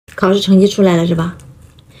考试成绩出来了是吧？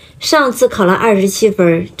上次考了27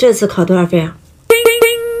分，这次考多少分啊？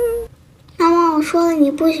妈妈，我说了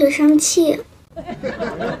你不许生气。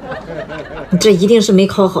你这一定是没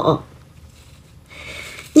考好。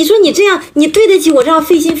你说你这样，你对得起我这样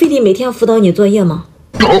费心费力每天辅导你作业吗？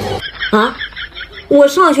啊？我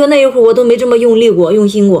上学那一会儿我都没这么用力过，用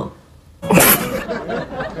心过。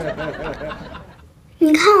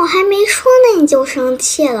你看我还没说呢，你就生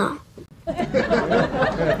气了。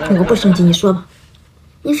我不生气，你说吧。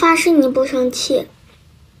你发誓你不生气。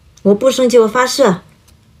我不生气，我发誓。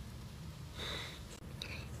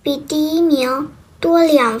比第一名多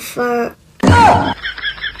2分。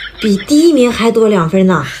比第一名还多2分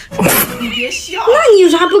呢。你别笑。那你有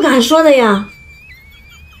啥不敢说的呀？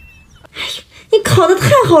哎呦，你考得太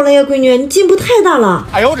好了呀，闺女，你进步太大了。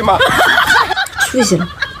哎呦我的妈！出息了。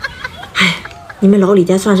哎，你们老李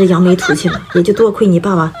家算是扬眉吐气了，也就多亏你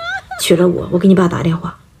爸爸娶了我。我给你爸打电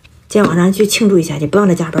话，今天晚上去庆祝一下去，不让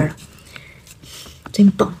他加班了。真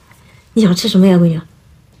棒！你想吃什么呀，闺女？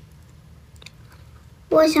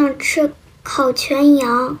我想吃烤全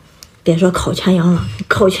羊。别说烤全羊了，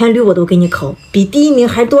烤全驴我都给你烤，比第一名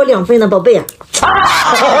还多2分呢，宝贝啊！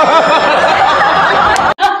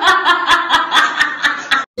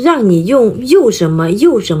让你用又什么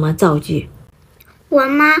又什么造句。我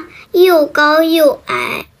妈又高又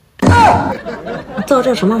矮。造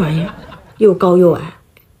这什么玩意儿？又高又矮。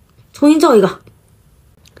重新造一个。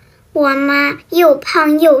我妈又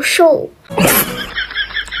胖又瘦。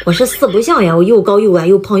我是四不像呀，我又高又矮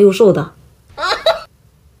又胖又瘦的。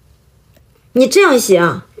你这样写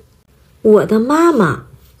啊，我的妈妈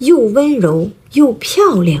又温柔又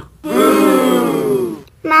漂亮。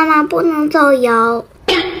妈妈不能造谣。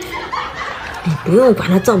你不用管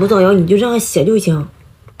他造不造谣，你就这样写就行，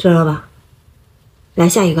知道吧？来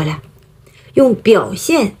下一个来，用表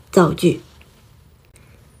现造句。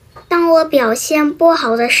当我表现不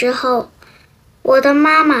好的时候，我的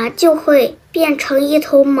妈妈就会变成一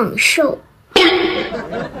头猛兽。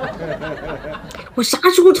我啥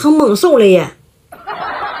时候成猛兽了耶？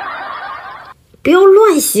不要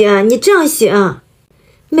乱写，你这样写啊。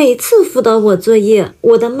每次辅导我作业，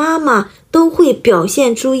我的妈妈都会表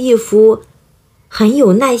现出一副很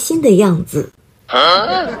有耐心的样子。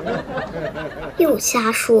又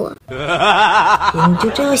瞎说。你就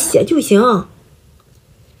这样写就行。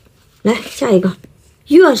来下一个，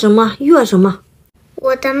越什么越什么。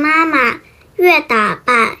我的妈妈越打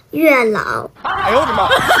扮越老。哎呦我的妈！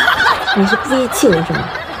你是故意气我是吗？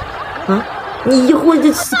啊，你以后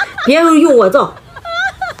就别用我造，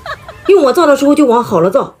用我造的时候就往好了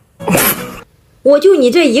造。我就你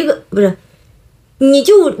这一个，不是，你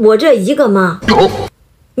就我这一个吗？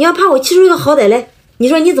你要怕我气出一个好歹来，你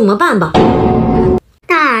说你怎么办吧？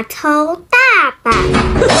大抽大板。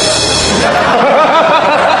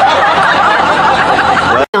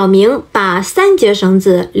小明把3节绳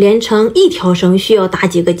子连成1条绳需要打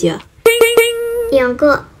几个结？2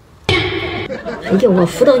个。哎呀，我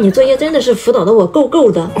辅导你作业真的是辅导的我够够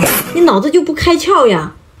的，你脑子就不开窍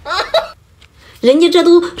呀？人家这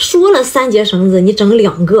都说了3节绳子，你整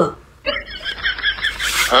2个。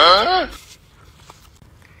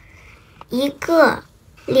1个、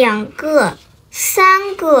2个、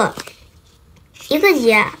3个，1个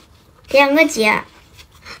结，2个结，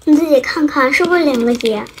你自己看看是不是2个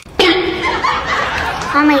结？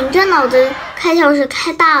妈妈，你这脑子开窍是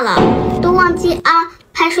开大了，都忘记安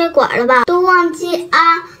排水管了吧？都忘记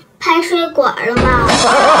安排水管了吧？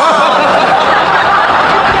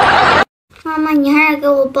妈妈，你还是给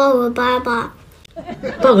我报个班吧。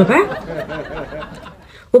报个班？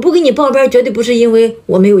我不给你报班，绝对不是因为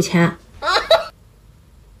我没有钱。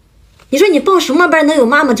你说你报什么班能有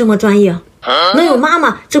妈妈这么专业？能有妈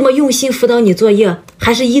妈这么用心辅导你作业，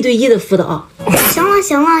还是1对1的辅导？行了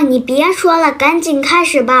行了，你别说了，赶紧开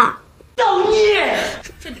始吧。造孽！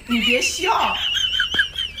这你别笑。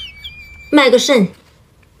卖个肾。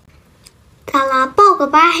咋啦？报个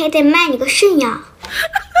班还得卖你个肾呀？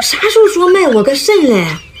啥时候说卖我个肾嘞？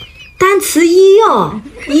单词医药，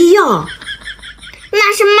医药。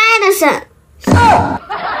那是卖的肾。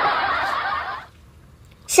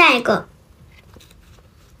下一个。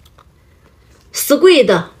死贵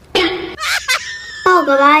的。报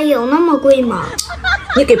个班有那么贵吗？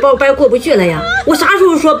你给报班过不去了呀？我啥时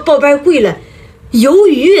候说报班贵了？鱿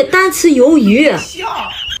鱼，单词鱿鱼。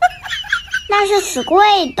那是死贵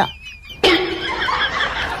的。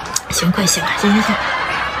行，快写吧，行。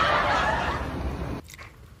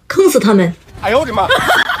坑死他们！哎呦我的妈！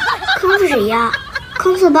坑死谁呀？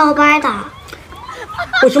坑死报班的。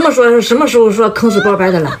我什么时候说坑死报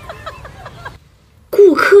班的了？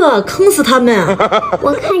顾客坑死他们！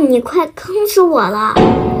我看你快坑死我了。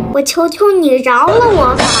我求求你饶了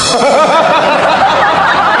我吧。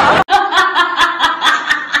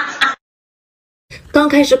刚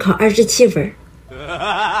开始考27分，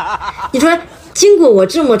你说经过我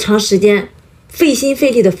这么长时间费心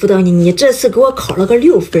费力的辅导你，你这次给我考了个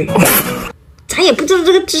6分，咱也不知道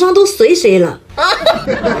这个智商都随谁了。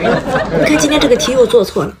你看今天这个题又做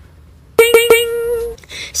错了。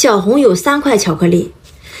小红有3块巧克力，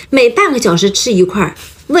每半个小时吃1块，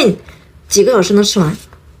问几个小时能吃完？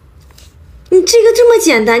你这个这么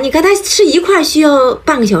简单，你看他吃1块需要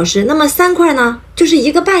半个小时，那么3块呢，就是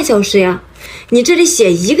1个半小时呀。你这里写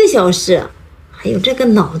1个小时，还有这个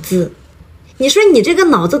脑子，你说你这个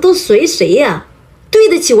脑子都随谁呀？对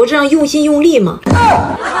得起我这样用心用力吗？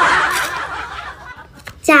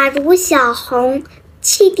假如小红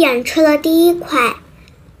7点吃了第1块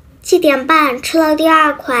，7点半吃了第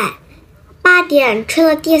2块，8点吃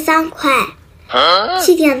了第3块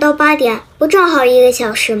，7点到8点不正好1个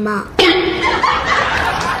小时吗？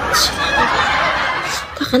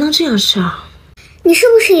他还能这样吃啊？你是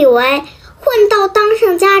不是以为混到当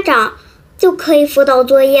上家长就可以辅导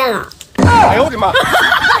作业了？哎呦我的妈！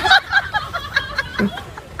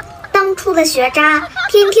当初的学渣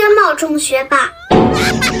天天冒充学霸，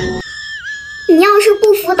你要是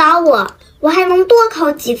不辅导我，我还能多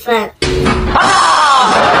考几分。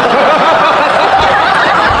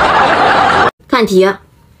看题，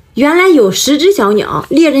原来有10只小鸟，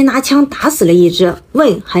猎人拿枪打死了1只，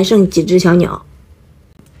问还剩几只小鸟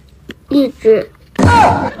1只。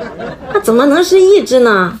那怎么能是1只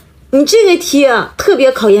呢？你这个题特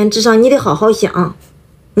别考验智商，你得好好想。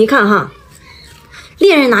你看哈，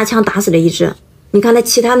猎人拿枪打死了1只，你看他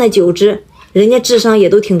其他那9只，人家智商也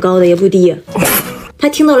都挺高的，也不低。他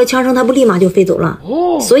听到了枪声，他不立马就飞走了。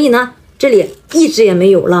所以呢，这里1只也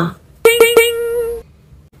没有了。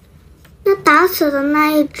那打死的那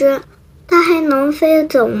1只，它还能飞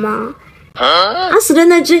走吗？打死的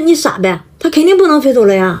那只，你傻呗？它肯定不能飞走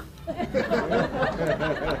了呀。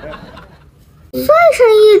算是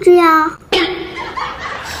1只呀。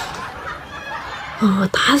哦，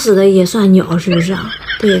打死的也算鸟是不是啊？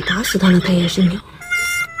对，打死它了，它也是鸟。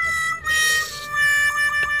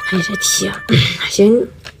哎，这题啊，行，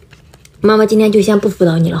妈妈今天就先不辅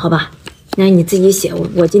导你了，好吧？那你自己写，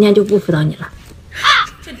我今天就不辅导你了。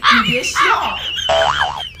这你别笑。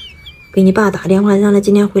给你爸打电话，让他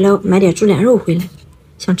今天回来买点猪脸肉回来，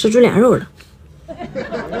想吃猪脸肉了。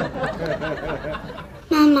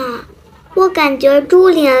妈妈，我感觉猪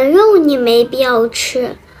脸肉你没必要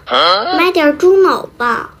吃，买点猪脑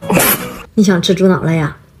吧。你想吃猪脑了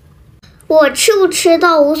呀？我吃不吃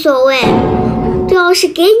倒无所谓，主要是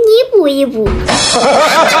给你补一补。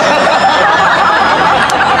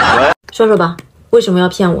说说吧，为什么要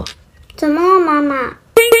骗我？怎么了，妈妈？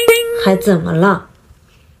还怎么了？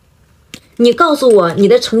你告诉我你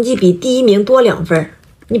的成绩比第1名多2分，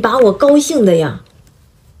你把我高兴的呀！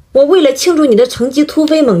我为了庆祝你的成绩突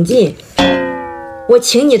飞猛进，我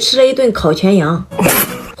请你吃了一顿烤全羊，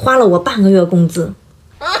花了我半个月工资。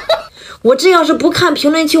我这要是不看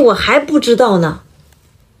评论区，我还不知道呢。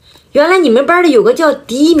原来你们班里有个叫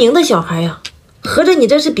第1名的小孩呀，合着你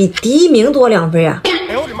这是比第1名多2分呀？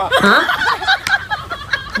哎呦我的妈！啊！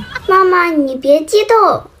妈妈，你别激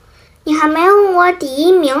动，你还没问我第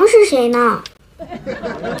1名是谁呢。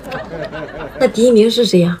那第1名是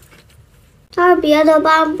谁呀？他是别的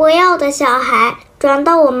班不要的小孩，转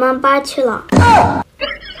到我们班去了。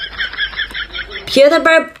别的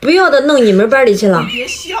班不要的弄你们班里去了？你别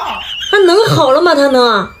笑。他能好了吗？他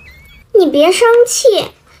能？你别生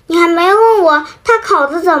气，你还没问我他考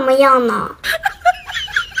的怎么样呢。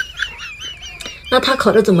那他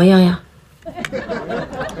考的怎么样呀？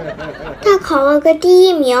他考了个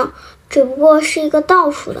第1名，只不过是一个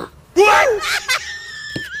倒数的。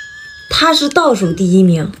他是倒数第1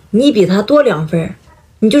名，你比他多2分，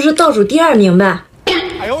你就是倒数第2名呗。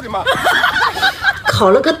哎呦我的妈！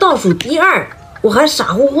考了个倒数第2，我还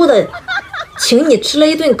傻乎乎的请你吃了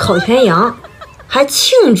一顿烤全羊，还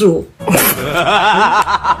庆祝。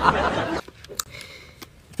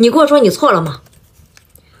你跟我说你错了吗？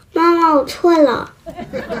妈妈，我错了。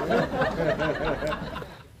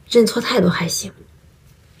认错态度还行。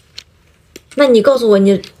那你告诉我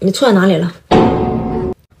你错在哪里了？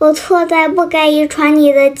我错在不该遗传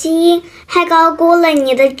你的基因，还高估了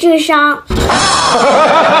你的智商。